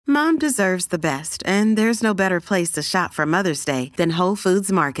Mom deserves the best, and there's no better place to shop for Mother's Day than Whole Foods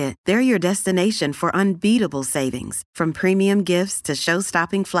Market. They're your destination for unbeatable savings, from premium gifts to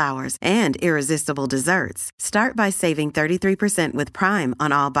show-stopping flowers and irresistible desserts. Start by saving 33% with Prime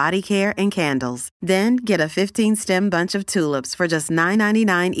on all body care and candles. Then get a 15-stem bunch of tulips for just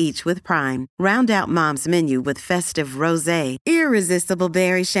 $9.99 each with Prime. Round out Mom's menu with festive rosé, irresistible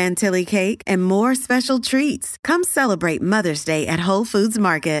berry chantilly cake, and more special treats. Come celebrate Mother's Day at Whole Foods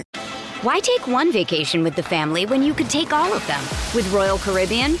Market. Why take one vacation with the family when you could take all of them? With Royal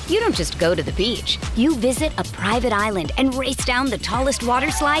Caribbean, you don't just go to the beach. You visit a private island and race down the tallest water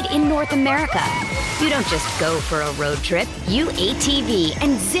slide in North America. You don't just go for a road trip. You ATV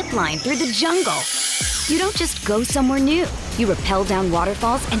and zip line through the jungle. You don't just go somewhere new. You rappel down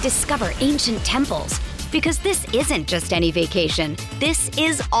waterfalls and discover ancient temples. Because this isn't just any vacation. This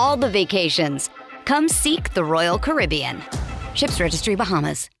is all the vacations. Come seek the Royal Caribbean. Ships Registry,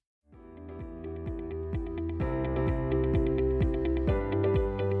 Bahamas.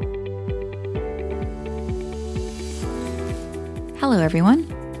 Hello, everyone.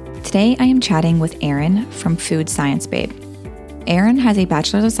 Today I am chatting with Erin from Food Science Babe. Erin has a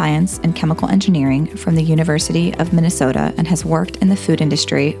Bachelor of Science in Chemical Engineering from the University of Minnesota and has worked in the food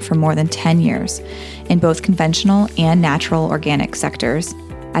industry for more than 10 years in both conventional and natural organic sectors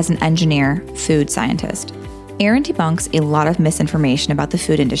as an engineer food scientist. Erin debunks a lot of misinformation about the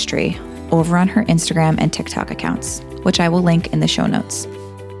food industry over on her Instagram and TikTok accounts, which I will link in the show notes.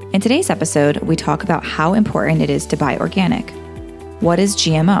 In today's episode, we talk about how important it is to buy organic. What is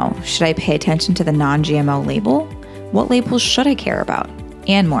GMO? Should I pay attention to the non-GMO label? What labels should I care about?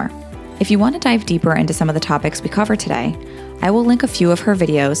 And more. If you want to dive deeper into some of the topics we cover today, I will link a few of her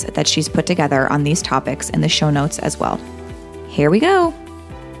videos that she's put together on these topics in the show notes as well. Here we go.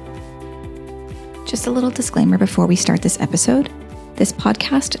 Just a little disclaimer before we start this episode. This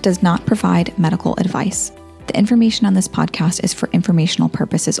podcast does not provide medical advice. The information on this podcast is for informational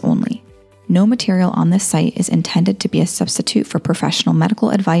purposes only. No material on this site is intended to be a substitute for professional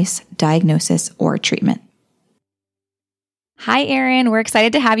medical advice, diagnosis, or treatment. Hi, Erin. We're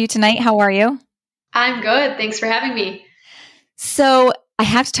excited to have you tonight. How are you? I'm good. Thanks for having me. So I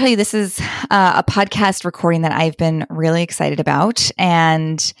have to tell you, this is a podcast recording that I've been really excited about,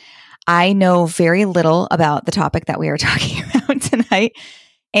 and I know very little about the topic that we are talking about tonight.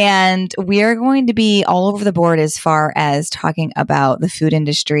 And we are going to be all over the board as far as talking about the food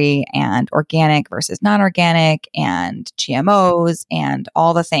industry and organic versus non-organic and GMOs and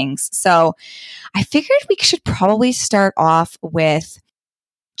all the things. So I figured we should probably start off with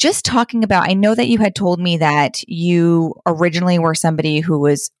just talking about, I know that you had told me that you originally were somebody who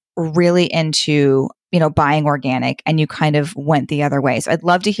was really into, buying organic, and you kind of went the other way. So I'd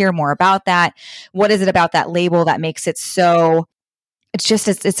love to hear more about that. What is it about that label that makes it so,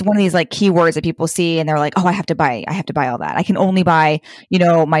 it's one of these like keywords that people see and they're like, oh, I have to buy all that. I can only buy,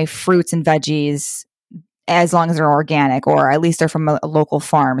 my fruits and veggies as long as they're organic, or at least they're from a local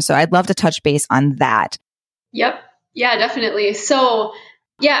farm. So I'd love to touch base on that. Yep. Yeah, definitely. So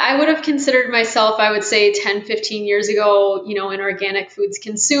yeah, I would have considered myself, I would say 10, 15 years ago, an organic foods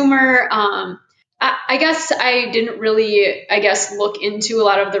consumer. I guess I didn't really, look into a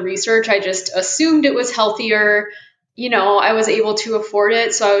lot of the research. I just assumed it was healthier. I was able to afford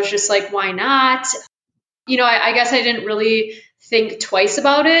it. So I was just like, why not? I guess I didn't really think twice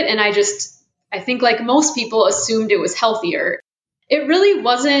about it. And I think like most people assumed it was healthier. It really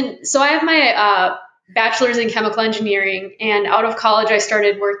wasn't. So I have my bachelor's in chemical engineering, and out of college, I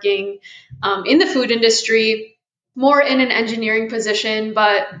started working in the food industry, more in an engineering position.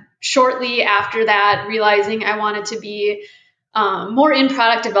 But shortly after that, realizing I wanted to be more in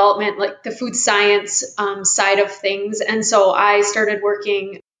product development, like the food science side of things. And so I started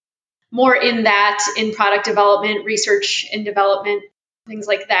working more in product development, research and development, things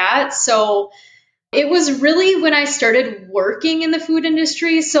like that. So it was really when I started working in the food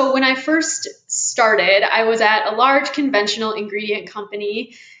industry. So when I first started, I was at a large conventional ingredient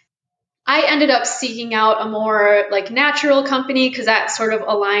company. I ended up seeking out a more like natural company because that sort of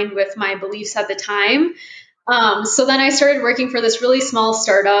aligned with my beliefs at the time. So then I started working for this really small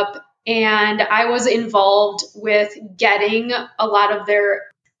startup, and I was involved with getting a lot of their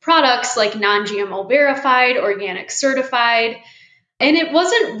products like non-GMO verified, organic certified. And it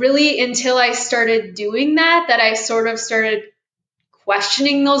wasn't really until I started doing that I sort of started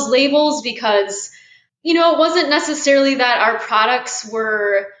questioning those labels, because, it wasn't necessarily that our products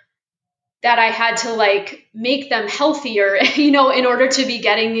were that I had to like make them healthier, in order to be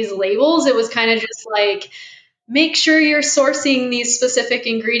getting these labels. It was kind of just like, make sure you're sourcing these specific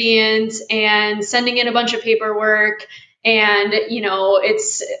ingredients and sending in a bunch of paperwork And,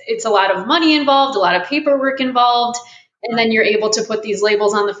 it's a lot of money involved, a lot of paperwork involved. And then you're able to put these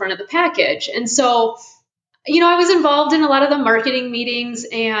labels on the front of the package. And so, I was involved in a lot of the marketing meetings,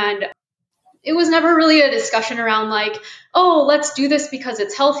 and it was never really a discussion around like, oh, let's do this because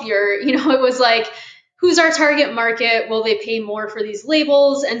it's healthier. It was like, who's our target market? Will they pay more for these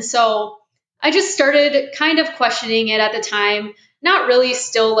labels? And so I just started kind of questioning it at the time, not really,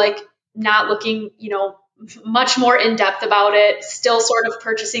 still like not looking, much more in depth about it, still sort of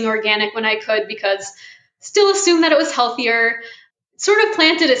purchasing organic when I could because still assumed that it was healthier. Sort of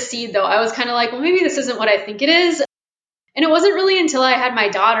planted a seed though. I was kind of like, well, maybe this isn't what I think it is. And it wasn't really until I had my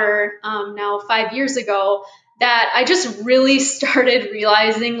daughter now 5 years ago that I just really started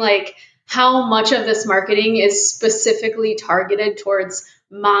realizing like how much of this marketing is specifically targeted towards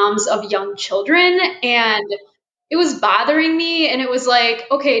moms of young children. And it was bothering me. And it was like,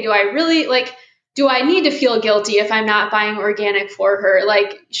 okay, do I need to feel guilty if I'm not buying organic for her?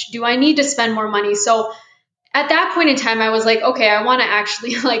 Like, do I need to spend more money? So at that point in time, I was like, okay, I want to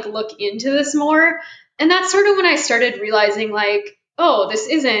actually like look into this more. And that's sort of when I started realizing like, oh, this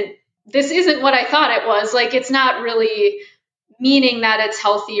isn't what I thought it was. Like, it's not really meaning that it's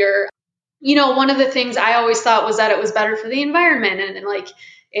healthier. One of the things I always thought was that it was better for the environment, and like,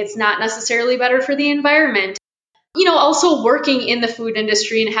 it's not necessarily better for the environment. Also working in the food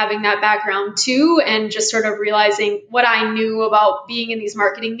industry and having that background too, and just sort of realizing what I knew about being in these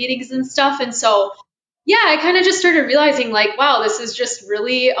marketing meetings and stuff. And so, yeah, I kind of just started realizing like, wow, this is just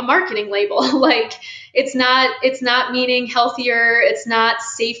really a marketing label. Like, it's not meaning healthier. It's not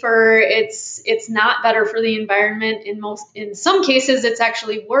safer. It's not better for the environment. In some cases, it's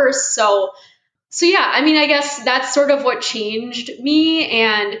actually worse. So yeah, I mean, I guess that's sort of what changed me.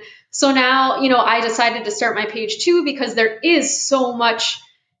 And so now, I decided to start my page too, because there is so much,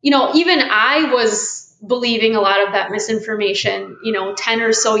 even I was believing a lot of that misinformation, 10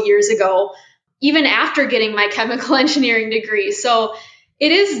 or so years ago, even after getting my chemical engineering degree. So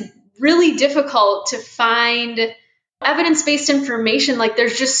it is really difficult to find evidence-based information. Like,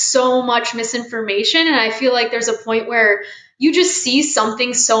 there's just so much misinformation. And I feel like there's a point where you just see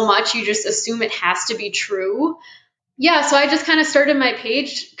something so much, you just assume it has to be true. Yeah, so I just kind of started my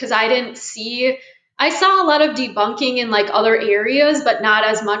page because I saw a lot of debunking in like other areas, but not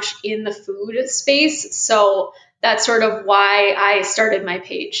as much in the food space. So that's sort of why I started my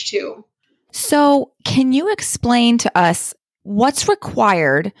page too. So can you explain to us what's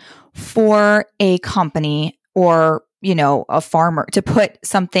required for a company or, a farmer to put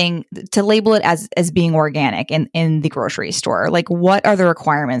something, to label it as being organic in the grocery store? Like, what are the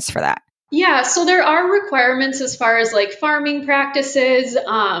requirements for that? Yeah, so there are requirements as far as like farming practices.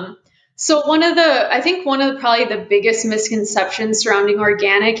 So one of probably the biggest misconceptions surrounding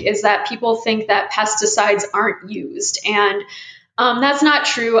organic is that people think that pesticides aren't used. And that's not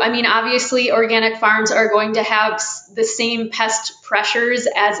true. I mean, obviously, organic farms are going to have the same pest pressures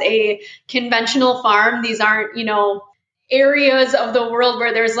as a conventional farm. These aren't, areas of the world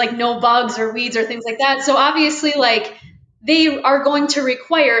where there's like no bugs or weeds or things like that. So obviously, like, they are going to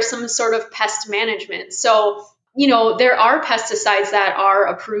require some sort of pest management. So, there are pesticides that are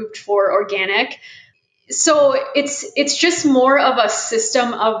approved for organic. So it's just more of a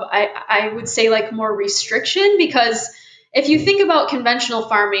system of, I would say, like, more restriction, because if you think about conventional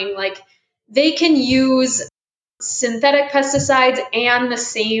farming, like, they can use synthetic pesticides and the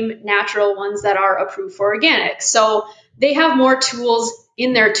same natural ones that are approved for organic. So they have more tools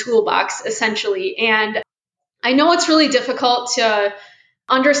in their toolbox, essentially. And I know it's really difficult to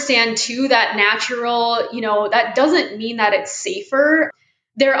understand too that natural, that doesn't mean that it's safer.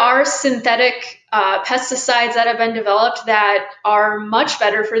 There are synthetic pesticides that have been developed that are much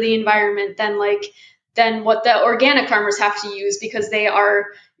better for the environment than what the organic farmers have to use, because they are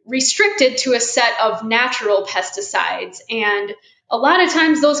restricted to a set of natural pesticides. And a lot of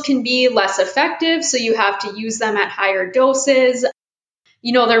times those can be less effective, so you have to use them at higher doses.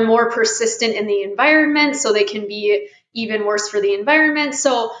 They're more persistent in the environment, so they can be even worse for the environment.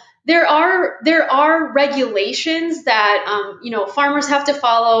 So there are regulations that, farmers have to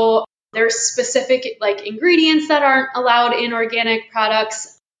follow. There's specific like ingredients that aren't allowed in organic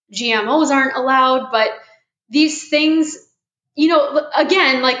products. GMOs aren't allowed, but these things,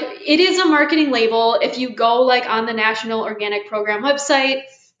 again, like, it is a marketing label. If you go like on the National Organic Program website,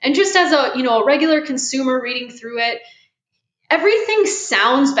 and just as a regular consumer reading through it, everything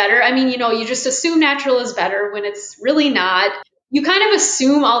sounds better. I mean, you just assume natural is better when it's really not. You kind of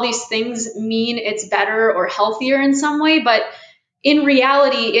assume all these things mean it's better or healthier in some way, but in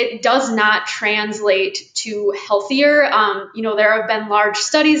reality, it does not translate to healthier. There have been large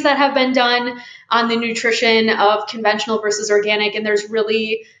studies that have been done on the nutrition of conventional versus organic, and there's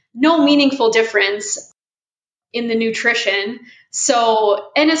really no meaningful difference in the nutrition.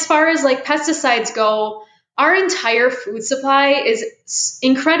 So, and as far as like pesticides go, our entire food supply is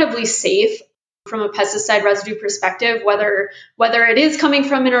incredibly safe from a pesticide residue perspective, whether it is coming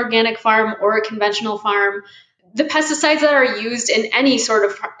from an organic farm or a conventional farm. The pesticides that are used in any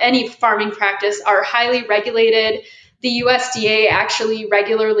farming practice are highly regulated. The USDA actually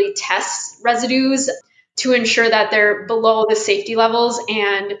regularly tests residues to ensure that they're below the safety levels.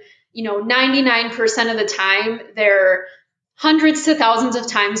 And, 99% of the time, they're hundreds to thousands of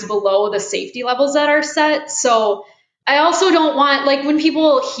times below the safety levels that are set. So I also don't want, like, when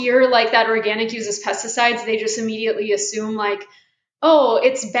people hear like that organic uses pesticides, they just immediately assume like, oh,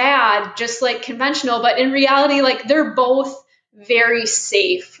 it's bad, just like conventional. But in reality, like they're both very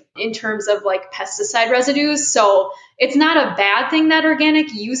safe in terms of like pesticide residues. So it's not a bad thing that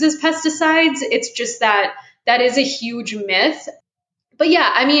organic uses pesticides. It's just that is a huge myth. But yeah,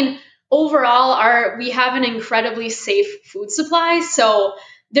 I mean, overall, we have an incredibly safe food supply. So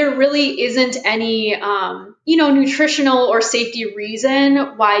there really isn't any, nutritional or safety reason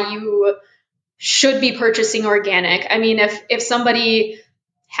why you should be purchasing organic. I mean, if somebody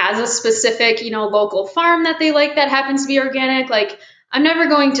has a specific, local farm that they like that happens to be organic, like I'm never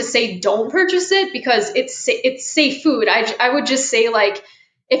going to say don't purchase it because it's safe food. I would just say like,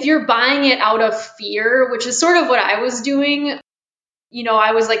 if you're buying it out of fear, which is sort of what I was doing,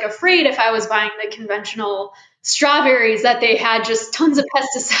 I was like afraid if I was buying the conventional strawberries that they had just tons of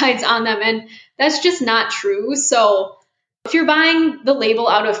pesticides on them. And that's just not true. So if you're buying the label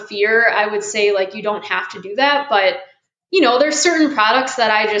out of fear, I would say like you don't have to do that. But, there's certain products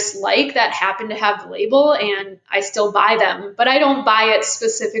that I just like that happen to have the label and I still buy them, but I don't buy it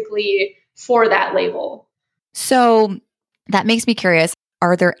specifically for that label. So that makes me curious.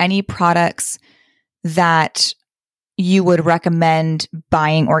 Are there any products that you would recommend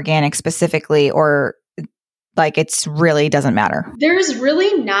buying organic specifically, or like it's really doesn't matter? There's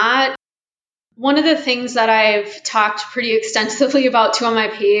really not. One of the things that I've talked pretty extensively about too on my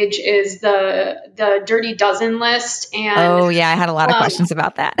page is the Dirty Dozen list. And oh yeah, I had a lot of questions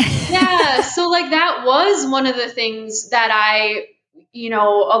about that. Yeah, so like that was one of the things that I,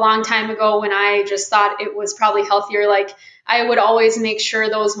 a long time ago when I just thought it was probably healthier, like I would always make sure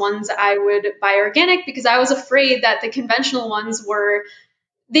those ones I would buy organic because I was afraid that the conventional ones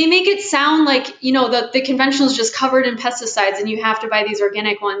they make it sound like, the conventional is just covered in pesticides and you have to buy these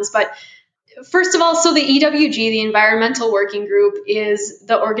organic ones. But first of all, so the EWG, the Environmental Working Group, is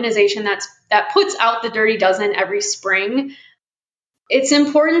the organization that puts out the Dirty Dozen every spring. It's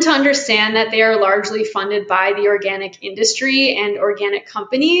important to understand that they are largely funded by the organic industry and organic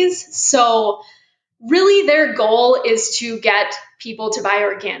companies. So really their goal is to get people to buy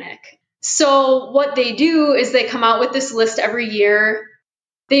organic. So what they do is they come out with this list every year.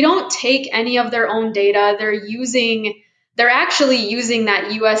 They don't take any of their own data. They're actually using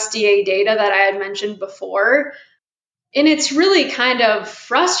that USDA data that I had mentioned before. And it's really kind of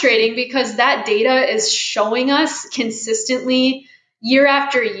frustrating because that data is showing us consistently year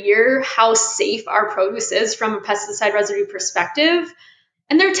after year how safe our produce is from a pesticide residue perspective.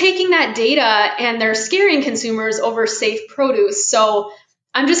 And they're taking that data and they're scaring consumers over safe produce. So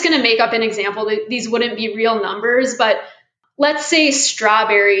I'm just going to make up an example. These wouldn't be real numbers, but let's say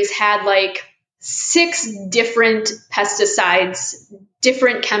strawberries had like 6 different pesticides,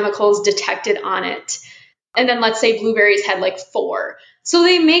 different chemicals detected on it. And then let's say blueberries had like 4. So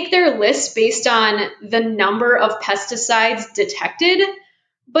they make their list based on the number of pesticides detected,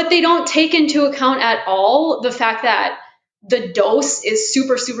 but they don't take into account at all the fact that the dose is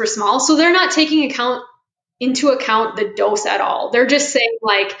super, super small. So they're not taking into account the dose at all. They're just saying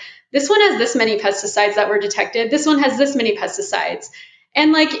like, this one has this many pesticides that were detected. This one has this many pesticides.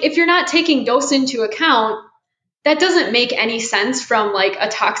 And like, if you're not taking dose into account, that doesn't make any sense from like a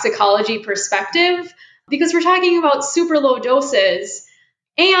toxicology perspective because we're talking about super low doses.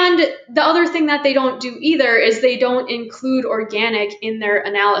 And the other thing that they don't do either is they don't include organic in their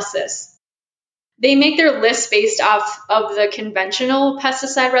analysis. They make their list based off of the conventional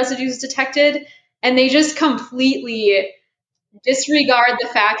pesticide residues detected, and they just completely disregard the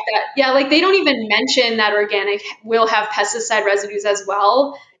fact that, they don't even mention that organic will have pesticide residues as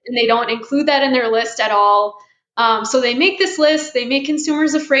well. And they don't include that in their list at all. So they make this list, they make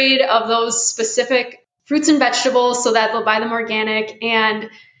consumers afraid of those specific fruits and vegetables so that they'll buy them organic. And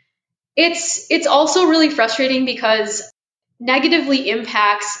it's also really frustrating because negatively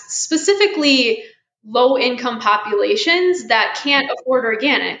impacts specifically low income populations that can't afford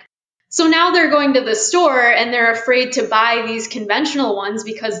organic. So now they're going to the store and they're afraid to buy these conventional ones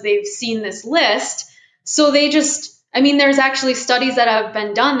because they've seen this list. So they just, I mean, there's actually studies that have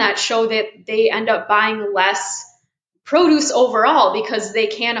been done that show that they end up buying less produce overall because they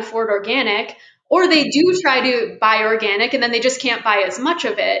can't afford organic, or they do try to buy organic and then they just can't buy as much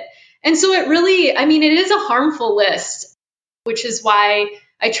of it. And so it really, I mean, it is a harmful list, which is why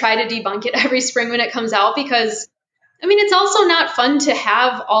I try to debunk it every spring when it comes out, because I mean, it's also not fun to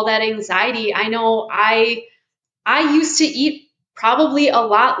have all that anxiety. I know I used to eat probably a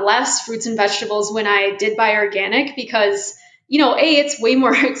lot less fruits and vegetables when I did buy organic because, you know, A, it's way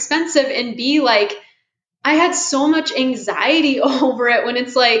more expensive, and B, like, I had so much anxiety over it when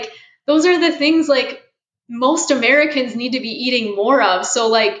it's like, those are the things like most Americans need to be eating more of. So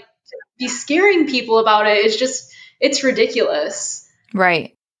like, to be scaring people about it is just, it's ridiculous.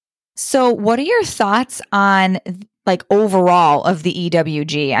 Right. So what are your thoughts on like overall of the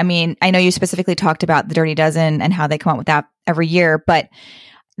EWG? I mean, I know you specifically talked about the Dirty Dozen and how they come up with that every year, but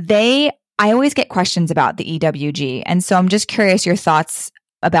I always get questions about the EWG. And so I'm just curious your thoughts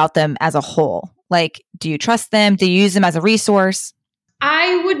about them as a whole. Like, do you trust them? Do you use them as a resource?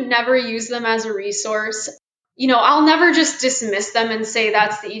 I would never use them as a resource. You know, I'll never just dismiss them and say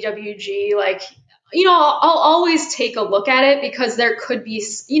that's the EWG. Like, you know, I'll always take a look at it because there could be,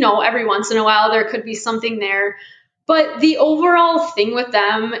 you know, every once in a while there could be something there. But the overall thing with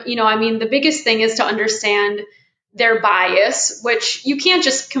them, you know, I mean, the biggest thing is to understand their bias, which you can't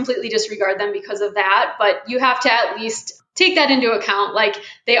just completely disregard them because of that, but you have to at least take that into account. Like,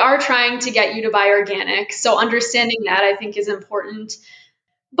 they are trying to get you to buy organic. So understanding that, I think, is important.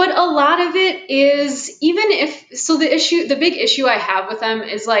 But a lot of it is, even if, so the big issue I have with them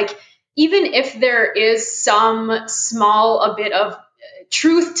is like, even if there is some a bit of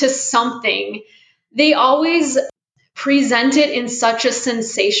truth to something, they always present it in such a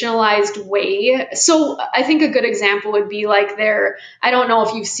sensationalized way. So I think a good example would be like I don't know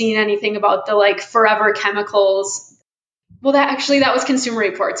if you've seen anything about the like forever chemicals. Well, that was Consumer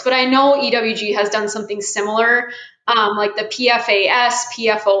Reports, but I know EWG has done something similar, like the PFAS,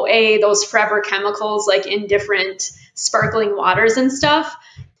 PFOA, those forever chemicals, like in different sparkling waters and stuff.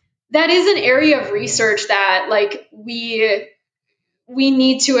 That is an area of research that like we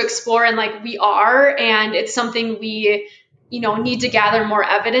need to explore, and like we are, and it's something we, you know, need to gather more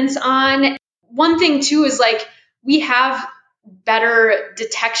evidence on. One thing too is like we have better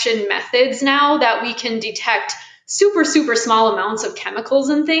detection methods now that we can detect super, super small amounts of chemicals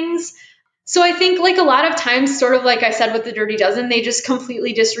and things. So I think like a lot of times, sort of like I said with the Dirty Dozen, they just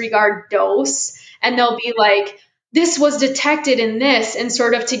completely disregard dose, and they'll be like, this was detected in this, and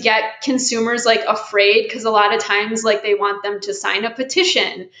sort of to get consumers like afraid, because a lot of times like they want them to sign a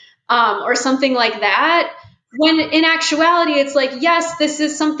petition or something like that. When in actuality, it's like, yes, this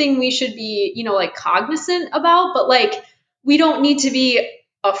is something we should be, you know, like cognizant about, but like we don't need to be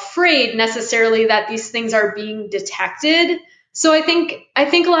afraid necessarily that these things are being detected. So I think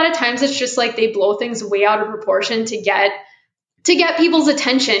a lot of times it's just like they blow things way out of proportion to get people's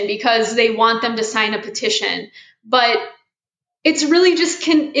attention because they want them to sign a petition. But it's really just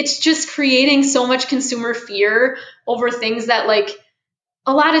it's just creating so much consumer fear over things that like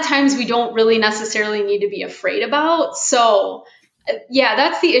a lot of times we don't really necessarily need to be afraid about. So yeah,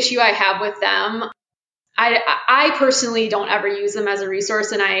 that's the issue I have with them. I personally don't ever use them as a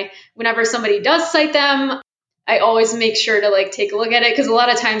resource, and whenever somebody does cite them, I always make sure to like take a look at it, because a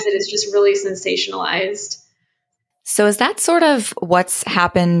lot of times it is just really sensationalized. So is that sort of what's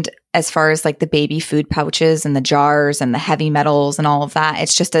happened as far as like the baby food pouches and the jars and the heavy metals and all of that?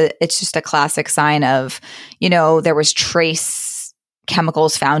 It's just a classic sign of, you know, there was trace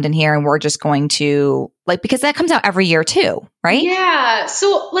chemicals found in here, and we're just going to like, because that comes out every year too, right? Yeah.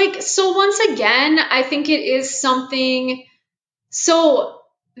 So once again, I think it is something. So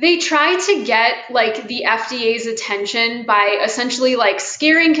they try to get like the FDA's attention by essentially like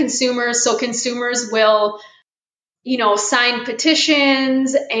scaring consumers, so consumers will, you know, sign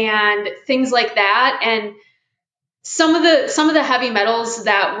petitions and things like that. And some of the heavy metals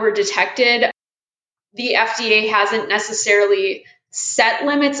that were detected, the FDA hasn't necessarily set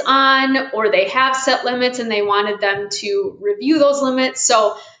limits on, or they have set limits and they wanted them to review those limits.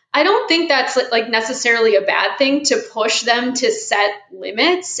 So I don't think that's like necessarily a bad thing to push them to set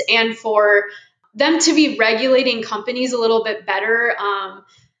limits and for them to be regulating companies a little bit better.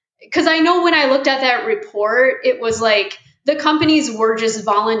 Because I know when I looked at that report, it was like the companies were just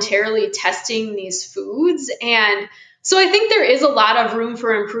voluntarily testing these foods. And so I think there is a lot of room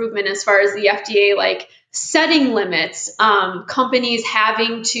for improvement as far as the FDA like setting limits, companies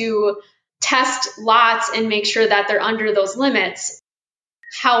having to test lots and make sure that they're under those limits.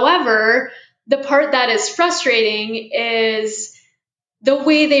 However, the part that is frustrating is the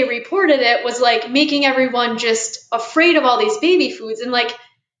way they reported it was like making everyone just afraid of all these baby foods. And like,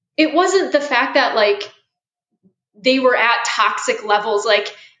 it wasn't the fact that like they were at toxic levels.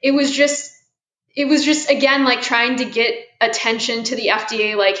 Like it was just again, like trying to get attention to the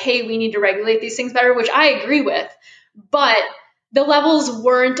FDA, like, hey, we need to regulate these things better, which I agree with, but the levels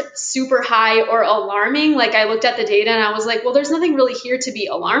weren't super high or alarming. Like I looked at the data and I was like, well, there's nothing really here to be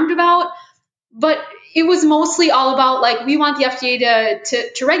alarmed about, but it was mostly all about like, we want the FDA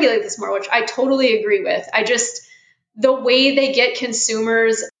to regulate this more, which I totally agree with. The way they get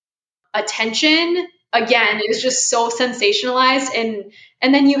consumers attention, again, is just so sensationalized.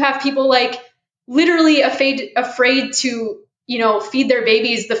 And then you have people like literally afraid to, feed their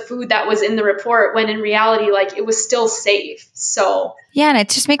babies the food that was in the report when in reality, like it was still safe. So yeah. And it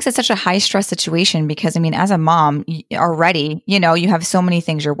just makes it such a high stress situation because I mean, as a mom already, you have so many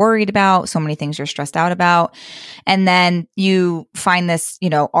things you're worried about, so many things you're stressed out about. And then you find this,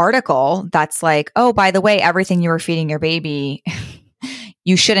 article that's like, oh, by the way, everything you were feeding your baby,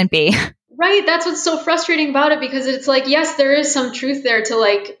 you shouldn't be. Right. That's what's so frustrating about it, because it's like, yes, there is some truth there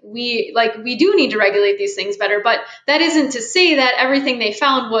to we do need to regulate these things better, but that isn't to say that everything they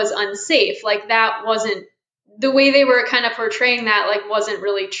found was unsafe. Like that wasn't the way they were kind of portraying that, like wasn't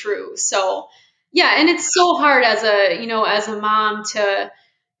really true. So yeah. And it's so hard as a mom to,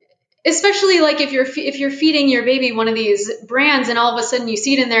 especially like if you're feeding your baby one of these brands and all of a sudden you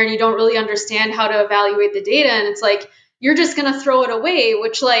see it in there and you don't really understand how to evaluate the data. And it's like, you're just going to throw it away,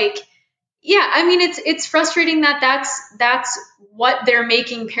 which like, yeah, I mean, it's frustrating that that's what they're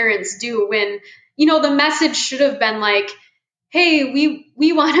making parents do when, the message should have been like, hey,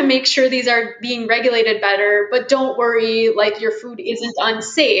 we want to make sure these are being regulated better, but don't worry, like your food isn't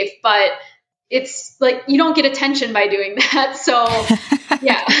unsafe. But it's like, you don't get attention by doing that. So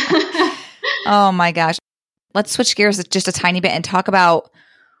yeah. Oh my gosh. Let's switch gears just a tiny bit and talk about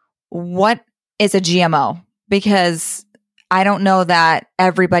what is a GMO, because I don't know that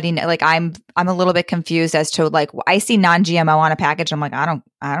everybody, like I'm a little bit confused as to like, I see non-GMO on a package. I'm like, I don't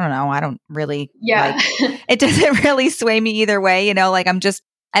know. I don't really, it doesn't really sway me either way. Like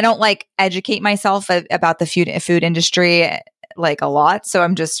I don't like educate myself about the food industry like a lot. So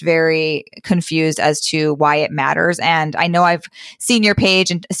I'm just very confused as to why it matters. And I know I've seen your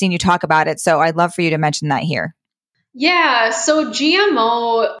page and seen you talk about it. So I'd love for you to mention that here. Yeah. So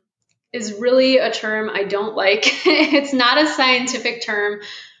GMO is really a term I don't like. It's not a scientific term,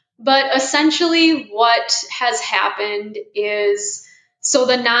 but essentially what has happened is, so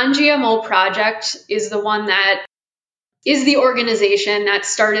the Non-GMO Project is the one that is the organization that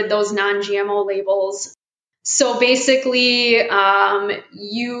started those non-GMO labels. So basically,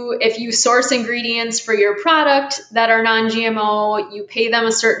 if you source ingredients for your product that are non-GMO, you pay them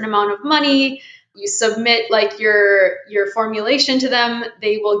a certain amount of money. You submit like your formulation to them,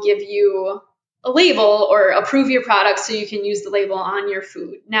 they will give you a label or approve your product so you can use the label on your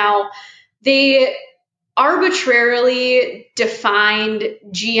food. Now, they arbitrarily defined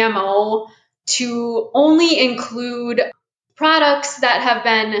GMO to only include products that have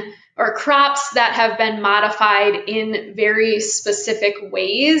been, or crops that have been modified in very specific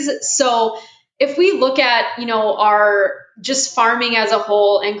ways. So if we look at, our just farming as a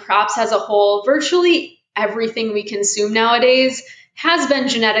whole and crops as a whole, virtually everything we consume nowadays has been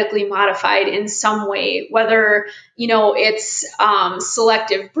genetically modified in some way, whether, it's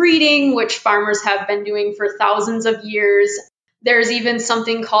selective breeding, which farmers have been doing for thousands of years. There's even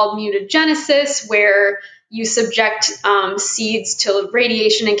something called mutagenesis, where you subject seeds to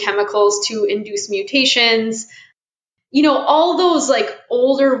radiation and chemicals to induce mutations. All those like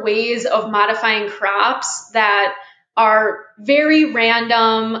older ways of modifying crops that are very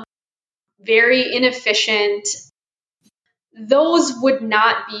random, very inefficient, those would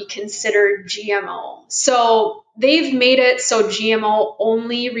not be considered GMO. So they've made it so GMO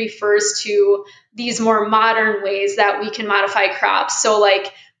only refers to these more modern ways that we can modify crops. So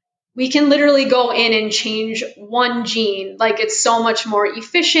like we can literally go in and change one gene. Like it's so much more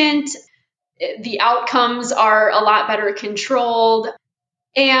efficient. The outcomes are a lot better controlled.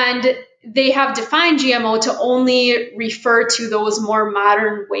 And they have defined GMO to only refer to those more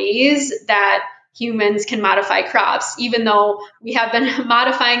modern ways that humans can modify crops, even though we have been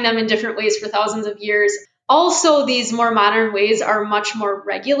modifying them in different ways for thousands of years. Also, these more modern ways are much more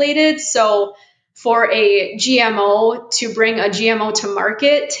regulated. So for a GMO to bring a GMO to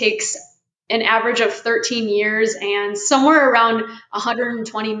market takes an average of 13 years and somewhere around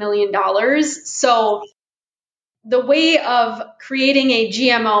 $120 million. So the way of creating a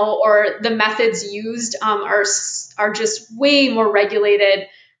GMO or the methods used are just way more regulated.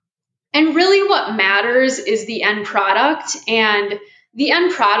 And really what matters is the end product, and the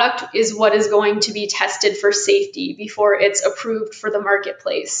end product is what is going to be tested for safety before it's approved for the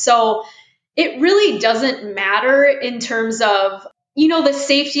marketplace. So it really doesn't matter in terms of, the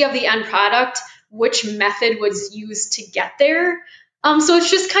safety of the end product, which method was used to get there. So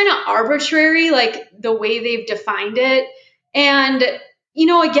it's just kind of arbitrary, like the way they've defined it. And,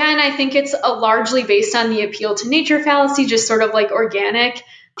 again, I think it's largely based on the appeal to nature fallacy, just sort of like organic.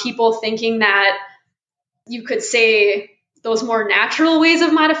 People thinking that you could say those more natural ways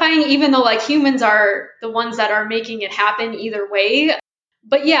of modifying, even though like humans are the ones that are making it happen either way.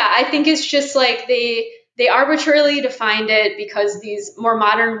 But yeah, I think it's just like they arbitrarily defined it because these more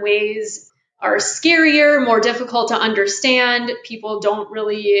modern ways are scarier, more difficult to understand. People don't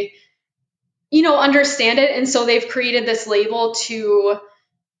really, understand it. And so they've created this label to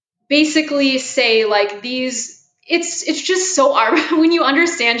basically say like it's just so when you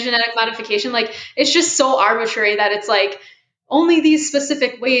understand genetic modification, like it's just so arbitrary that it's like only these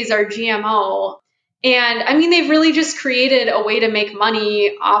specific ways are GMO. And I mean, they've really just created a way to make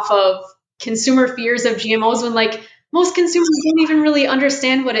money off of consumer fears of GMOs when like most consumers don't even really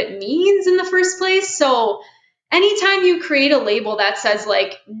understand what it means in the first place. So anytime you create a label that says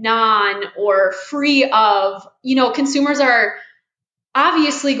like non or free of, consumers are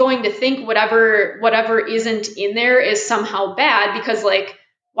obviously going to think whatever isn't in there is somehow bad, because like,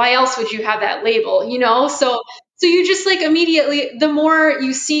 why else would you have that label, So you just like immediately, the more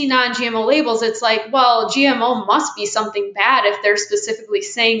you see non-GMO labels, it's like, well, GMO must be something bad if they're specifically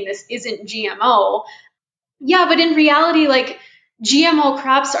saying this isn't GMO. Yeah, but in reality, like GMO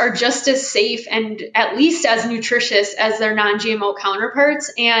crops are just as safe and at least as nutritious as their non-GMO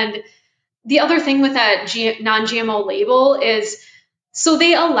counterparts. And the other thing with that non-GMO label is, so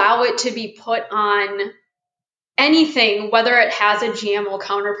they allow it to be put on anything, whether it has a GMO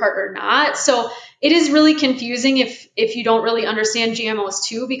counterpart or not. So it is really confusing if you don't really understand GMOs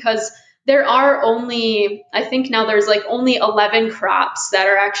too, because there are only, I think now there's like only 11 crops that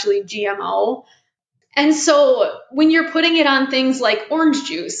are actually GMO. And so when you're putting it on things like orange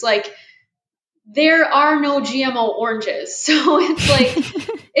juice, like there are no GMO oranges. So it's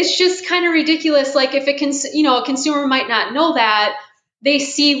like, it's just kind of ridiculous. Like if a consumer might not know that, they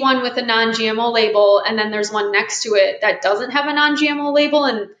see one with a non-GMO label and then there's one next to it that doesn't have a non-GMO label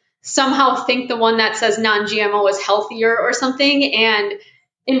and somehow think the one that says non-GMO is healthier or something. And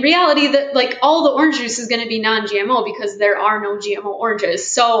in reality, that like all the orange juice is going to be non-GMO because there are no GMO oranges.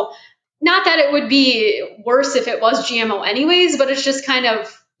 So not that it would be worse if it was GMO anyways, but it's just kind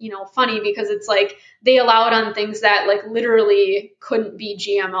of, funny because it's like they allow it on things that like literally couldn't be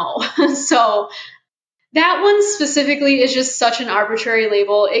GMO. So that one specifically is just such an arbitrary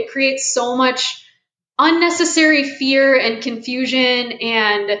label. It creates so much unnecessary fear and confusion,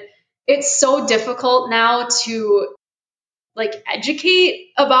 and it's so difficult now to like educate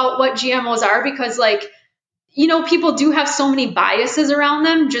about what GMOs are because like, people do have so many biases around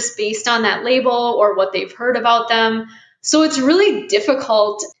them just based on that label or what they've heard about them. So it's really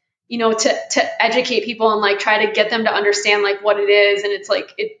difficult, to educate people and like try to get them to understand like what it is. And it's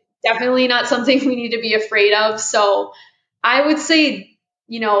like, it's definitely not something we need to be afraid of. So I would say,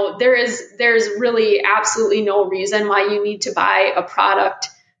 there's really absolutely no reason why you need to buy a product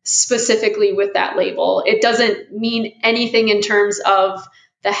specifically with that label. It doesn't mean anything in terms of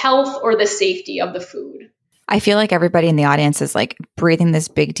the health or the safety of the food. I feel like everybody in the audience is like breathing this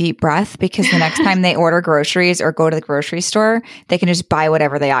big, deep breath because the next time they order groceries or go to the grocery store, they can just buy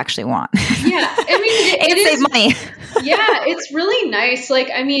whatever they actually want. Yeah. I mean, it save money. Yeah. It's really nice. Like,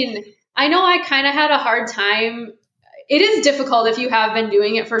 I mean, I know I kind of had a hard time. It is difficult if you have been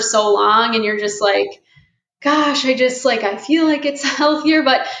doing it for so long and you're just like, gosh, I feel like it's healthier,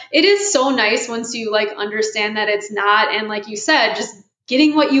 but it is so nice once you like understand that it's not. And like you said, just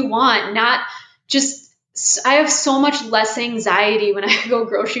getting what you want, not just, I have so much less anxiety when I go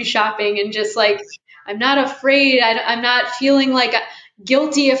grocery shopping and just like, I'm not afraid. I'm not feeling like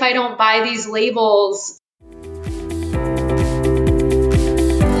guilty if I don't buy these labels.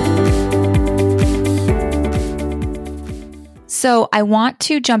 So I want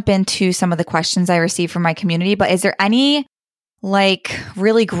to jump into some of the questions I received from my community, but is there any like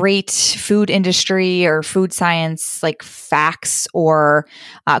really great food industry or food science like facts or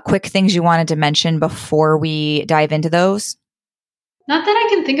quick things you wanted to mention before we dive into those? Not that I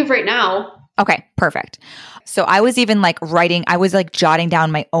can think of right now. Okay, perfect. So I was even like jotting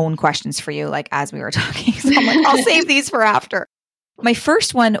down my own questions for you like as we were talking. So I'm like, I'll save these for after. My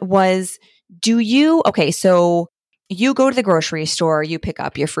first one was, So you go to the grocery store, you pick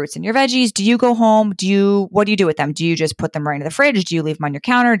up your fruits and your veggies. Do you go home? What do you do with them? Do you just put them right in the fridge? Do you leave them on your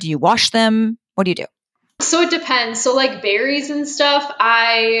counter? Do you wash them? What do you do? So it depends. So like berries and stuff,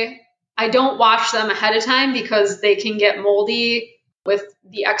 I don't wash them ahead of time because they can get moldy with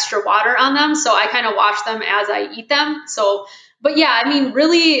the extra water on them. So I kind of wash them as I eat them. So, but yeah, I mean,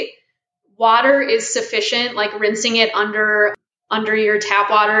 really water is sufficient. Like rinsing it under your tap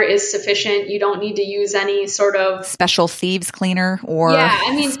water is sufficient. You don't need to use any sort of special thieves cleaner or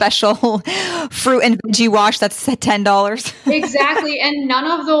special fruit and veggie wash that's $10. Exactly. And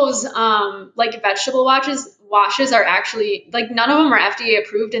none of those like vegetable washes are actually, like, none of them are FDA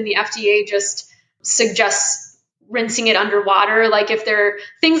approved, and the FDA just suggests rinsing it underwater. Like if they're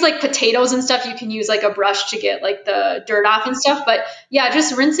things like potatoes and stuff, you can use like a brush to get like the dirt off and stuff. But yeah,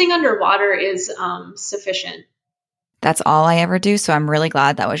 just rinsing underwater is sufficient. That's all I ever do. So I'm really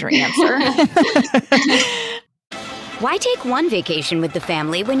glad that was your answer. Why take one vacation with the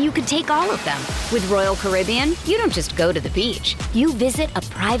family when you could take all of them? With Royal Caribbean, you don't just go to the beach. You visit a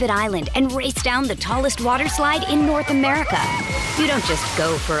private island and race down the tallest water slide in North America. You don't just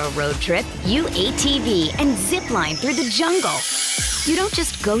go for a road trip. You ATV and zip line through the jungle. You don't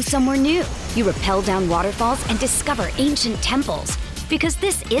just go somewhere new. You rappel down waterfalls and discover ancient temples. Because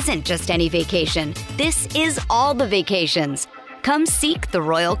this isn't just any vacation. This is all the vacations. Come seek the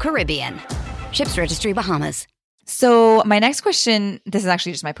Royal Caribbean. Ships Registry, Bahamas. So my next question, this is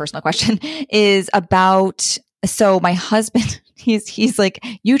actually just my personal question, is about, so my husband, he's like,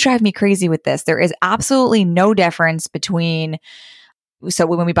 you drive me crazy with this. There is absolutely no difference between, so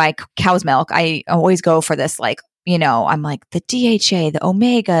when we buy cow's milk, I always go for this, like, you know, I'm like the DHA, the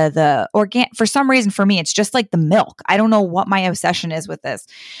omega, the organic, for some reason for me, it's just like the milk. I don't know what my obsession is with this,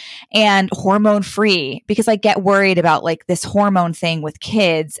 and hormone free, because I get worried about like this hormone thing with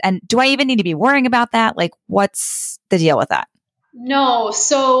kids. And do I even need to be worrying about that? Like, what's the deal with that? No.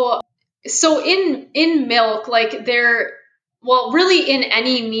 So in milk, like really in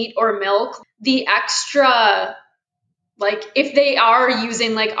any meat or milk, the extra, like if they are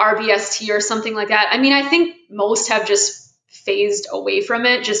using like RBST or something like that, I mean, I think most have just phased away from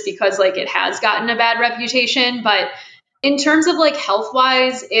it just because like it has gotten a bad reputation. But in terms of like health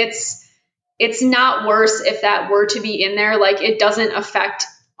wise, it's not worse if that were to be in there. Like it doesn't affect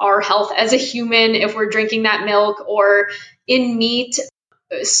our health as a human if we're drinking that milk or in meat.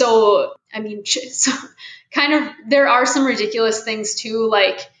 So, I mean, so kind of, there are some ridiculous things too.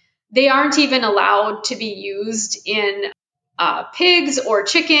 Like they aren't even allowed to be used in pigs or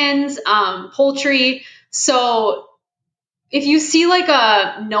chickens, poultry. So if you see like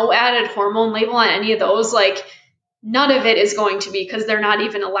a no added hormone label on any of those, like none of it is going to be, because they're not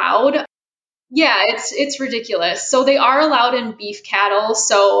even allowed. Yeah, it's ridiculous. So they are allowed in beef cattle.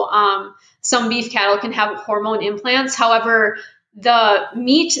 So some beef cattle can have hormone implants. However, the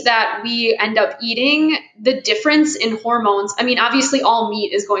meat that we end up eating, the difference in hormones, I mean, obviously all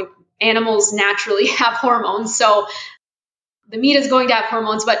meat animals naturally have hormones. So the meat is going to have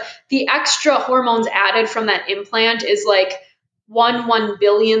hormones, but the extra hormones added from that implant is like 1/1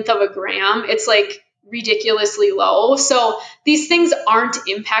 billionth of a gram. It's like ridiculously low. So these things aren't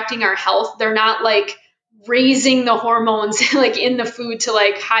impacting our health. They're not like raising the hormones like in the food to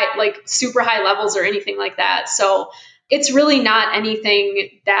like high, like super high levels or anything like that. So it's really not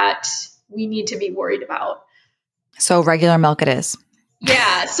anything that we need to be worried about. So regular milk it is.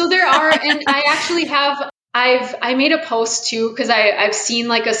 Yeah. So there are, and I actually I made a post too, because I've seen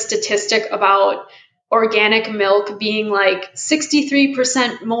like a statistic about organic milk being like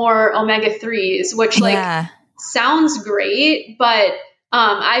 63% more omega-3s, which like sounds great, but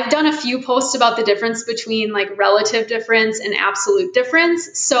I've done a few posts about the difference between like relative difference and absolute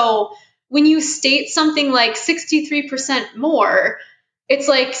difference. So when you state something like 63% more, it's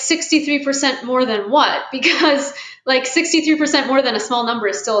like 63% more than what? Because like 63% more than a small number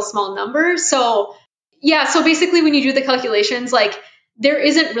is still a small number. So yeah, so basically when you do the calculations, like there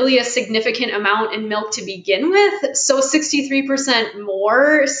isn't really a significant amount in milk to begin with. So 63%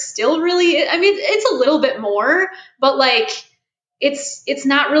 more still really, I mean, it's a little bit more, but like it's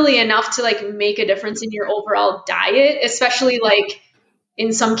not really enough to like make a difference in your overall diet, especially like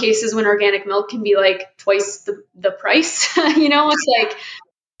in some cases when organic milk can be like twice the price, you know, it's like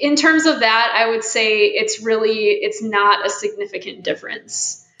in terms of that, I would say it's not a significant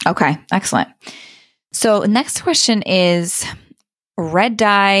difference. Okay, excellent. So next question is red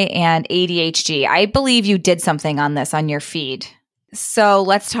dye and ADHD. I believe you did something on this on your feed. So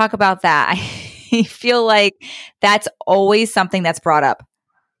let's talk about that. I feel like that's always something that's brought up.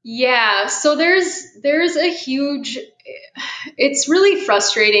 Yeah. So there's a huge, it's really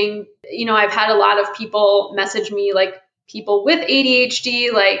frustrating. I've had a lot of people message me, like people with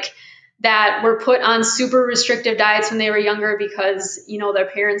ADHD, like that were put on super restrictive diets when they were younger because, their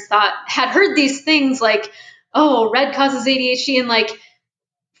parents had heard these things like, oh, red causes ADHD. And like,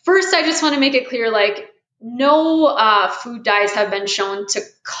 first, I just want to make it clear, like, no food dyes have been shown to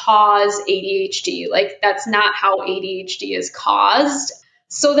cause ADHD. Like, that's not how ADHD is caused.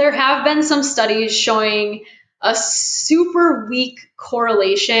 So there have been some studies showing a super weak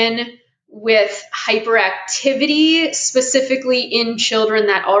correlation with hyperactivity, specifically in children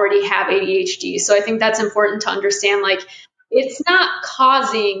that already have ADHD. So I think that's important to understand. Like, it's not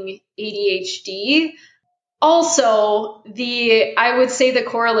causing ADHD. Also, I would say the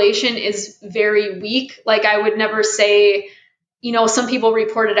correlation is very weak. Like, I would never say, some people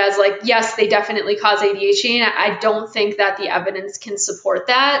report it as like, yes, they definitely cause ADHD. And I don't think that the evidence can support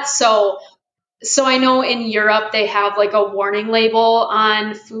that. So I know in Europe, they have like a warning label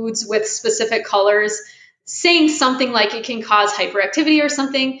on foods with specific colors saying something like it can cause hyperactivity or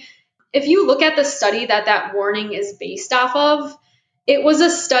something. If you look at the study that warning is based off of, it was a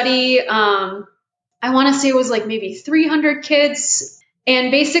study, I want to say it was like maybe 300 kids.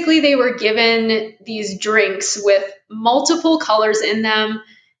 And basically they were given these drinks with multiple colors in them,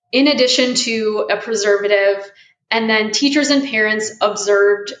 in addition to a preservative. And then teachers and parents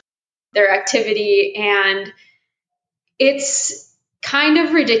observed their activity. And it's kind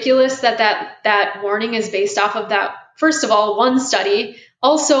of ridiculous that warning is based off of that. First of all, one study.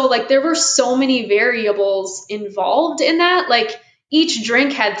 Also, like, there were so many variables involved in that. Like, each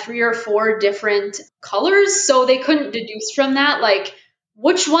drink had 3 or 4 different colors. So they couldn't deduce from that, like,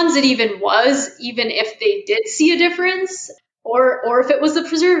 which ones it even was, even if they did see a difference or if it was the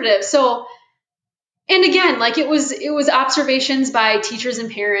preservative. So, and again, like, it was observations by teachers and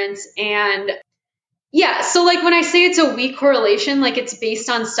parents. And yeah, so like when I say it's a weak correlation, like, it's based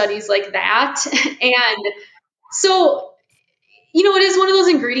on studies like that. And so, it is one of those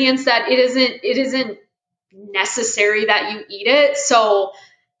ingredients that it isn't necessary that you eat it. So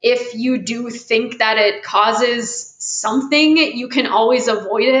if you do think that it causes something, you can always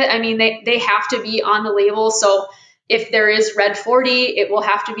avoid it. I mean, they have to be on the label. So if there is red 40, it will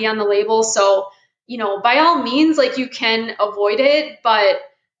have to be on the label. So, by all means, like, you can avoid it, but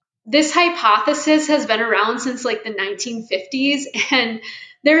this hypothesis has been around since like the 1950s, and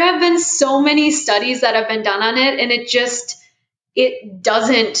there have been so many studies that have been done on it, and it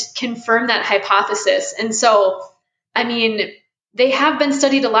doesn't confirm that hypothesis. And so, I mean, they have been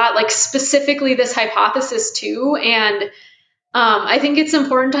studied a lot, like specifically this hypothesis too. And I think it's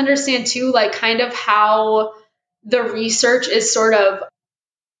important to understand too, like, kind of how the research is sort of,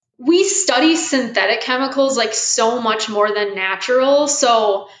 we study synthetic chemicals like so much more than natural.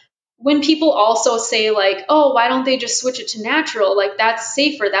 So when people also say like, oh, why don't they just switch it to natural? Like, that's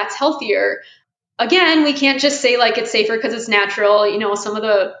safer, that's healthier. Again, we can't just say like it's safer because it's natural.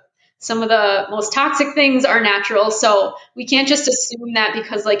 Some of the most toxic things are natural. So we can't just assume that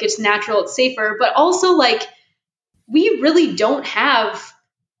because like it's natural, it's safer. But also, like, we really don't have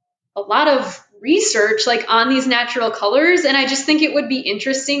a lot of research like on these natural colors. And I just think it would be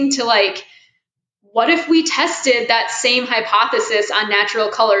interesting to like, what if we tested that same hypothesis on natural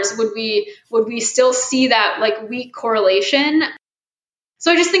colors? Would we still see that like weak correlation?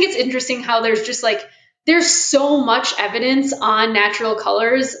 So I just think it's interesting how there's so much evidence on natural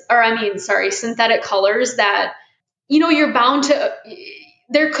colors, synthetic colors, that, you're bound to,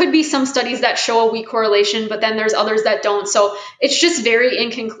 there could be some studies that show a weak correlation, but then there's others that don't. So it's just very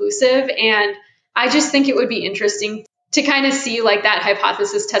inconclusive. And I just think it would be interesting to kind of see like that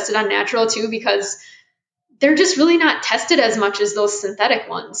hypothesis tested on natural too, because they're just really not tested as much as those synthetic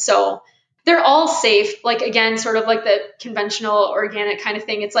ones. So they're all safe. Like, again, sort of like the conventional organic kind of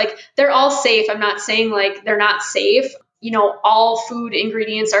thing. It's like, they're all safe. I'm not saying like they're not safe. All food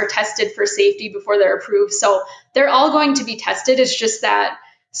ingredients are tested for safety before they're approved. So they're all going to be tested. It's just that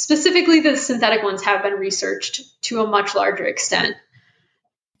specifically the synthetic ones have been researched to a much larger extent.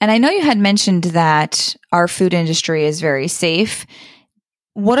 And I know you had mentioned that our food industry is very safe.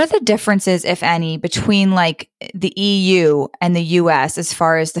 What are the differences, if any, between like the EU and the US as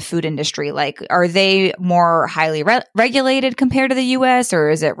far as the food industry? Like, are they more highly regulated compared to the US, or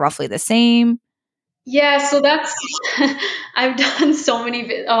is it roughly the same? Yeah, so that's, I've done so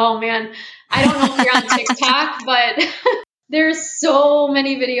many, oh man, I don't know if you're on TikTok, but there's so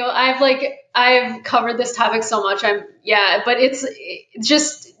many videos. I've covered this topic so much. But it's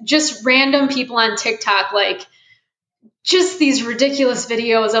just random people on TikTok, like, just these ridiculous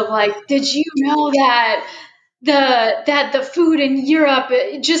videos of like, did you know that the food in Europe,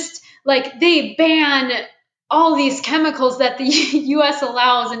 just like they ban all these chemicals that the US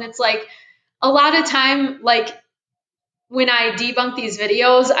allows. And it's like a lot of time, like when I debunk these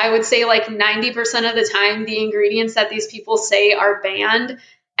videos, I would say like 90% of the time, the ingredients that these people say are banned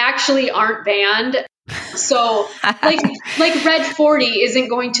actually aren't banned. So like red 40 isn't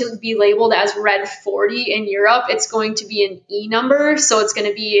going to be labeled as red 40 in Europe. It's going to be an E number. So it's going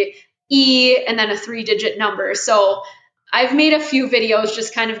to be E and then a 3-digit number. So I've made a few videos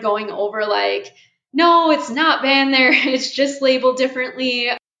just kind of going over like, no, it's not banned there. It's just labeled differently.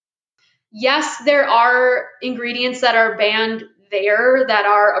 Yes, there are ingredients that are banned there that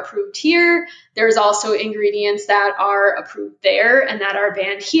are approved here. There's also ingredients that are approved there and that are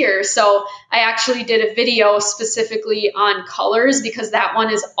banned here. So I actually did a video specifically on colors because that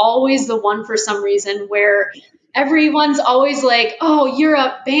one is always the one for some reason where everyone's always like, oh,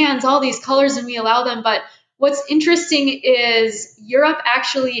 Europe bans all these colors and we allow them. But what's interesting is Europe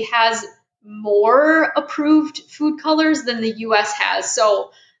actually has more approved food colors than the US has.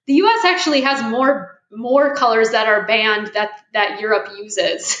 So the US actually has more colors that are banned that Europe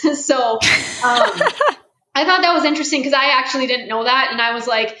uses. So I thought that was interesting because I actually didn't know that. And I was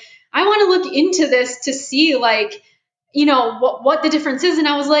like, I want to look into this to see like, you know, what the difference is. And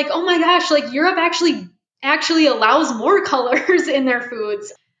I was like, oh my gosh, like Europe actually allows more colors in their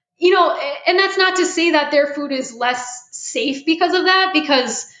foods. You know, and that's not to say that their food is less safe because of that,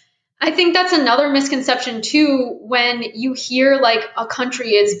 because I think that's another misconception too. When you hear like a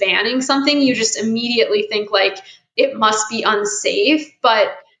country is banning something, you just immediately think like it must be unsafe. But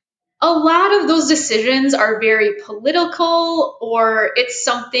a lot of those decisions are very political, or it's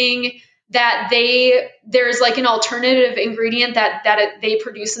something that there's like an alternative ingredient that they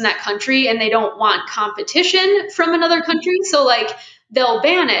produce in that country and they don't want competition from another country. So like they'll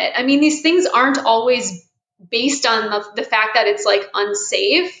ban it. I mean, these things aren't always based on the fact that it's like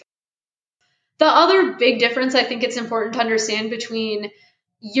unsafe. The other big difference I think it's important to understand between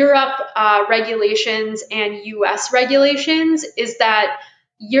Europe regulations and US regulations is that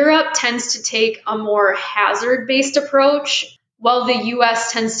Europe tends to take a more hazard-based approach, while the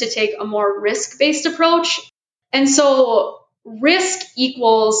US tends to take a more risk-based approach. And so risk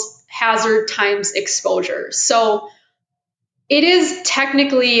equals hazard times exposure. So it is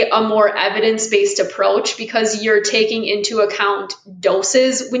technically a more evidence-based approach because you're taking into account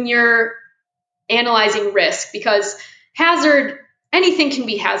doses when you're analyzing risk, because anything can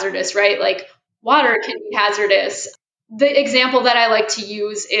be hazardous, right? Like water can be hazardous. The example that I like to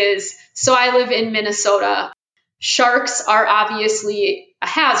use is, so I live in Minnesota. Sharks are obviously a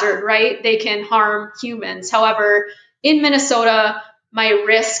hazard, right? They can harm humans. However, in Minnesota, my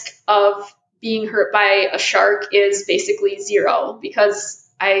risk of being hurt by a shark is basically zero because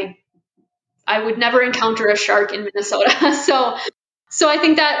I would never encounter a shark in Minnesota. So I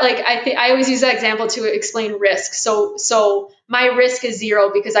think that like I always use that example to explain risk. So my risk is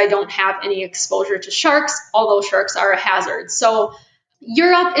zero because I don't have any exposure to sharks, although sharks are a hazard. So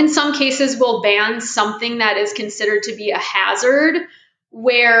Europe in some cases will ban something that is considered to be a hazard,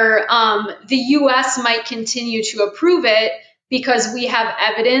 where the US might continue to approve it because we have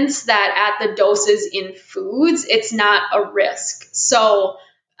evidence that at the doses in foods, it's not a risk. So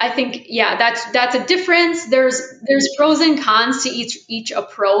I think, yeah, that's a difference. There's pros and cons to each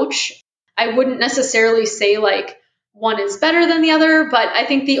approach. I wouldn't necessarily say like one is better than the other, but I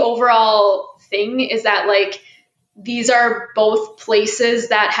think the overall thing is that like these are both places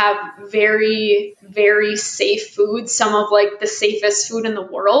that have very, very safe food, some of like the safest food in the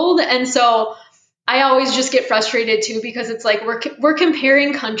world. And so I always just get frustrated too, because it's like we're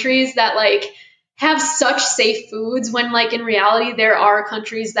comparing countries that like have such safe foods when like in reality there are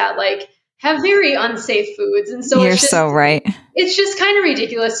countries that like have very unsafe foods. And so you're so right. It's just kind of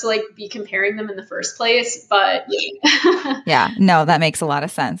ridiculous to like be comparing them in the first place. But yeah, no, that makes a lot of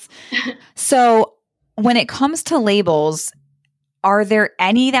sense. So when it comes to labels, are there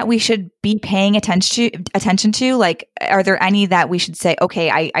any that we should be paying attention to? Like, are there any that we should say, okay,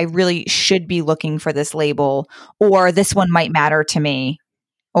 I really should be looking for this label, or this one might matter to me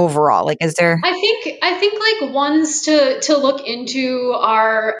overall? Like, is there? I think like ones to look into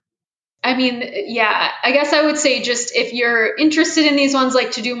are, I mean, yeah, I guess I would say just if you're interested in these ones,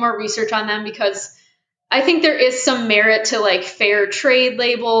 like to do more research on them, because I think there is some merit to like fair trade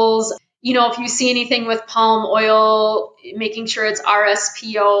labels. You know, if you see anything with palm oil, making sure it's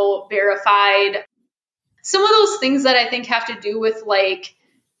RSPO verified. Some of those things that I think have to do with like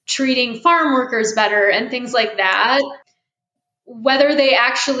treating farm workers better and things like that, whether they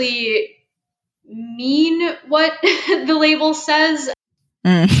actually mean what the label says,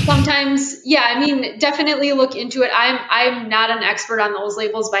 Sometimes, yeah, I mean, definitely look into it. I'm not an expert on those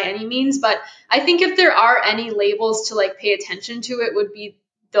labels by any means, but I think if there are any labels to like pay attention to, it would be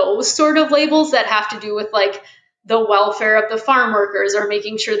those sort of labels that have to do with like the welfare of the farm workers or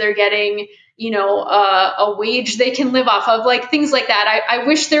making sure they're getting, a wage they can live off of, like things like that. I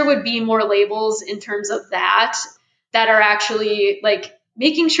wish there would be more labels in terms of that are actually like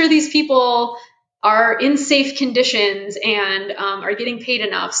making sure these people are in safe conditions and are getting paid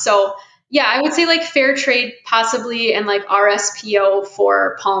enough. So yeah, I would say like fair trade possibly, and like RSPO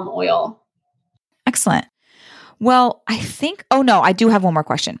for palm oil. Excellent. Well, I do have one more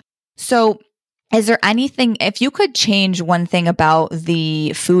question. So is there anything, if you could change one thing about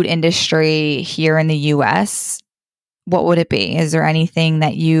the food industry here in the US, what would it be? Is there anything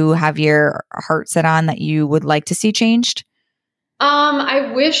that you have your heart set on that you would like to see changed?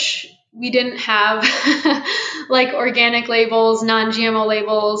 I wish we didn't have like organic labels, non-GMO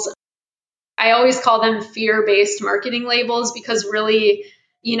labels. I always call them fear-based marketing labels because really,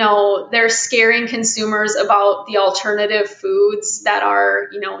 they're scaring consumers about the alternative foods that are,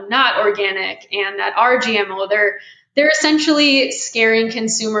 not organic and that are GMO. They're essentially scaring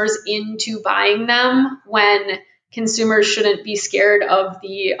consumers into buying them when consumers shouldn't be scared of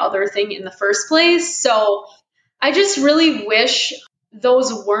the other thing in the first place. So I just really wish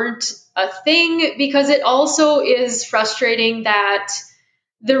those weren't a thing, because it also is frustrating that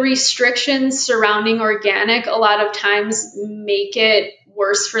the restrictions surrounding organic a lot of times make it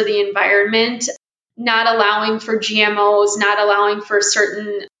worse for the environment, not allowing for GMOs, not allowing for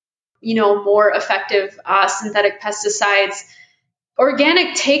certain, more effective synthetic pesticides.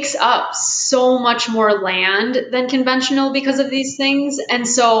 Organic takes up so much more land than conventional because of these things. And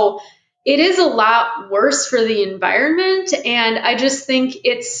so it is a lot worse for the environment. And I just think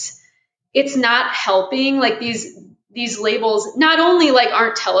it's not helping. Like these labels not only like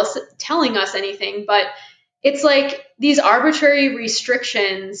aren't telling us anything, but it's like these arbitrary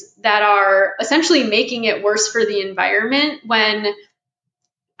restrictions that are essentially making it worse for the environment, when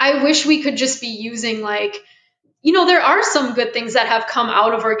I wish we could just be using like, there are some good things that have come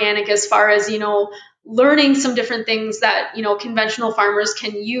out of organic as far as, learning some different things that, conventional farmers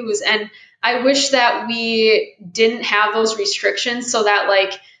can use. And I wish that we didn't have those restrictions so that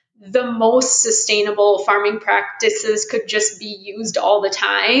like the most sustainable farming practices could just be used all the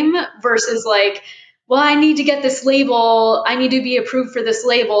time versus like, well, I need to get this label. I need to be approved for this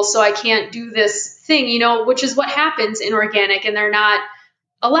label, so I can't do this thing, which is what happens in organic. And they're not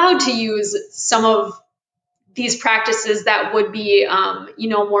allowed to use some of these practices that would be,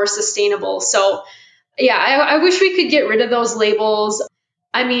 more sustainable. So yeah, I wish we could get rid of those labels.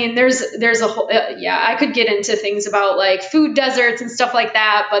 I mean, there's a whole, I could get into things about like food deserts and stuff like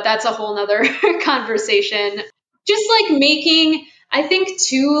that, but that's a whole nother conversation. Just like I think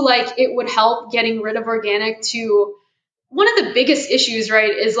too, like it would help getting rid of organic to, one of the biggest issues,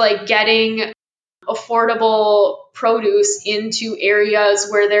 right, is like getting affordable produce into areas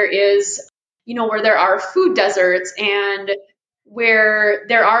where there is, where there are food deserts and where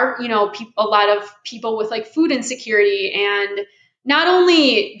there are, a lot of people with like food insecurity. And not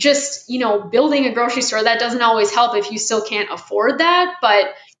only just, building a grocery store, that doesn't always help if you still can't afford that,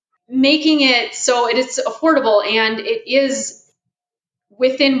 but making it so it is affordable and it is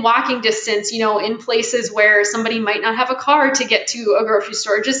within walking distance, in places where somebody might not have a car to get to a grocery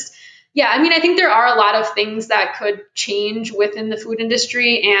store. Just, yeah, I mean, I think there are a lot of things that could change within the food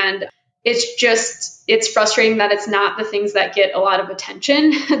industry, and it's frustrating that it's not the things that get a lot of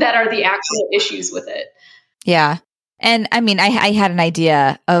attention that are the actual issues with it. Yeah. And I mean, I had an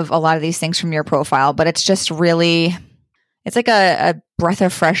idea of a lot of these things from your profile, but it's just really, it's like a breath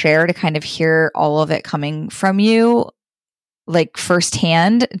of fresh air to kind of hear all of it coming from you, like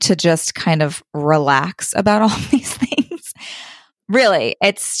firsthand, to just kind of relax about all these things. Really,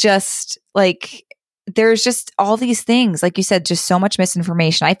 it's just like, there's just all these things, like you said, just so much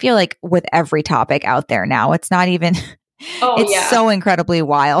misinformation. I feel like with every topic out there now, it's not even, so incredibly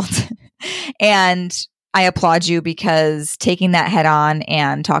wild. And I applaud you, because taking that head on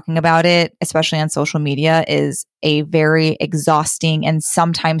and talking about it, especially on social media, is a very exhausting and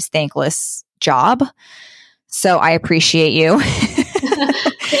sometimes thankless job. So I appreciate you.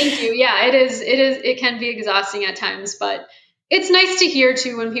 Thank you. Yeah, it is. It can be exhausting at times, but it's nice to hear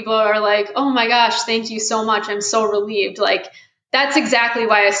too when people are like, oh my gosh, thank you so much. I'm so relieved. Like, that's exactly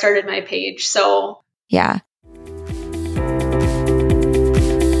why I started my page. So yeah.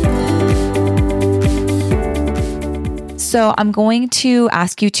 So I'm going to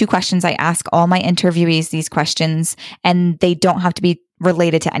ask you 2 questions. I ask all my interviewees these questions, and they don't have to be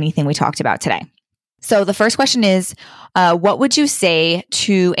related to anything we talked about today. So the first question is, what would you say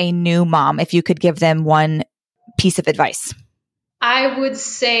to a new mom if you could give them one piece of advice? I would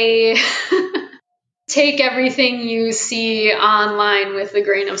say take everything you see online with a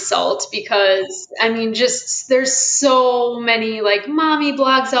grain of salt, because I mean, just there's so many like mommy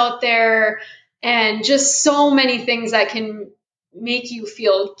blogs out there and just so many things that can make you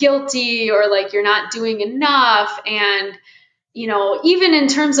feel guilty or like you're not doing enough. And even in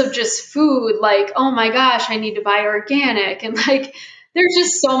terms of just food, like, oh my gosh, I need to buy organic. And like, there's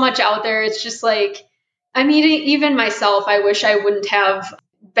just so much out there. It's just like, I mean, even myself, I wish I wouldn't have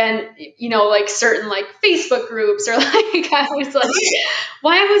been, like certain like Facebook groups or like, I was like,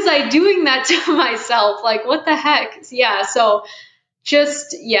 why was I doing that to myself? Like, what the heck? Yeah. So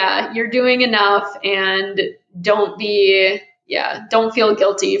just, you're doing enough, and don't feel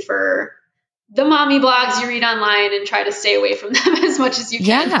guilty for the mommy blogs you read online, and try to stay away from them as much as you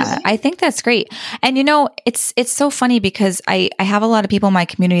can. Yeah, I think that's great. And it's so funny because I have a lot of people in my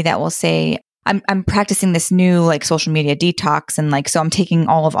community that will say, I'm practicing this new like social media detox, and like, so I'm taking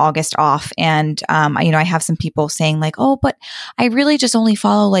all of August off. And, I have some people saying like, oh, but I really just only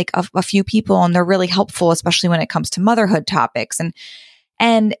follow like a few people, and they're really helpful, especially when it comes to motherhood topics.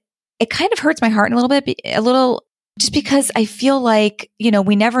 And it kind of hurts my heart a little, just because I feel like,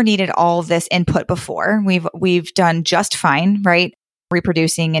 we never needed all of this input before. We've done just fine, right?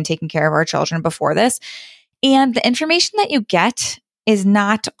 Reproducing and taking care of our children before this. And the information that you get is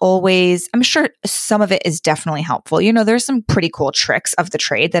not always, I'm sure some of it is definitely helpful. There's some pretty cool tricks of the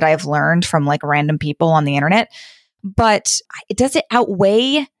trade that I've learned from like random people on the internet, but does it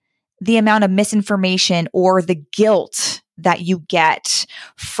outweigh the amount of misinformation or the guilt that you get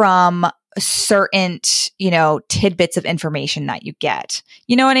from certain, tidbits of information that you get?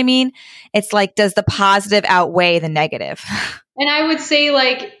 You know what I mean? It's like, does the positive outweigh the negative? And I would say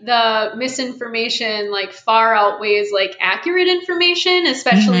like the misinformation like far outweighs like accurate information,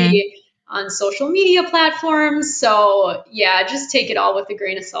 especially on social media platforms. So just take it all with a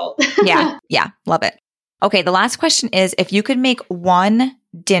grain of salt. Yeah. Love it. Okay. The last question is, if you could make one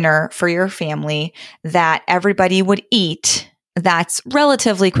dinner for your family that everybody would eat, that's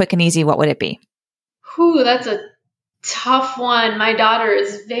relatively quick and easy, what would it be? Whew, that's a tough one. My daughter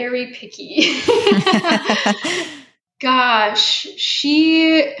is very picky. Gosh,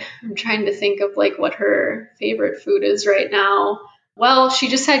 I'm trying to think of like what her favorite food is right now. Well, she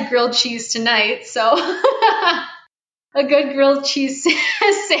just had grilled cheese tonight, so a good grilled cheese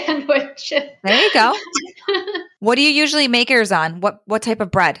sandwich. There you go. What do you usually make yours on? What type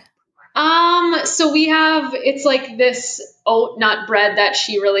of bread? So it's like this oat nut bread that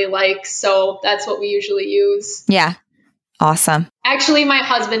she really likes. So that's what we usually use. Yeah. Awesome. Actually, my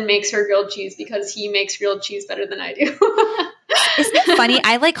husband makes her grilled cheese because he makes grilled cheese better than I do. Isn't it funny?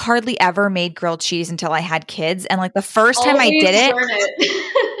 I like hardly ever made grilled cheese until I had kids. And like the first time I did it,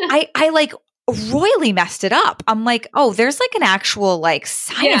 I like royally messed it up. I'm like, oh, there's like an actual like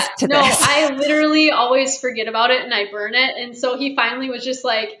science to this. No, I literally always forget about it and I burn it. And so he finally was just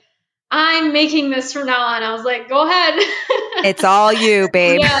like, I'm making this from now on. I was like, go ahead. It's all you,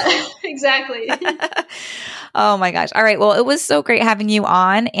 babe. Yeah, exactly. Oh my gosh. All right. Well, it was so great having you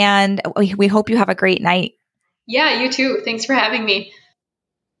on, and we hope you have a great night. Yeah, you too. Thanks for having me.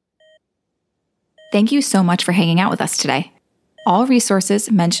 Thank you so much for hanging out with us today. All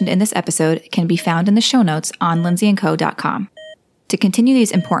resources mentioned in this episode can be found in the show notes on lindsayandco.com. To continue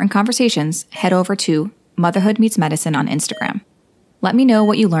these important conversations, head over to Motherhood Meets Medicine on Instagram. Let me know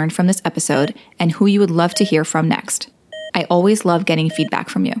what you learned from this episode and who you would love to hear from next. I always love getting feedback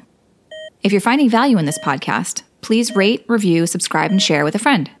from you. If you're finding value in this podcast, please rate, review, subscribe, and share with a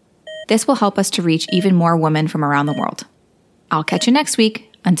friend. This will help us to reach even more women from around the world. I'll catch you next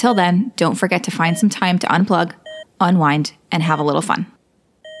week. Until then, don't forget to find some time to unplug, unwind, and have a little fun.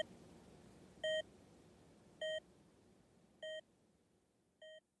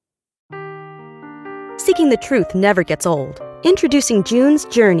 Seeking the truth never gets old. Introducing June's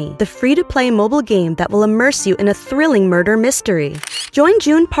Journey, the free-to-play mobile game that will immerse you in a thrilling murder mystery. Join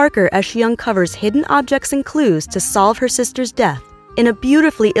June Parker as she uncovers hidden objects and clues to solve her sister's death in a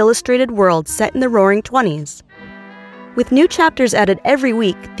beautifully illustrated world set in the Roaring '20s. With new chapters added every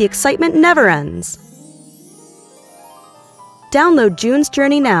week, the excitement never ends. Download June's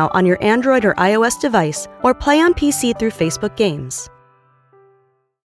Journey now on your Android or iOS device, or play on PC through Facebook Games.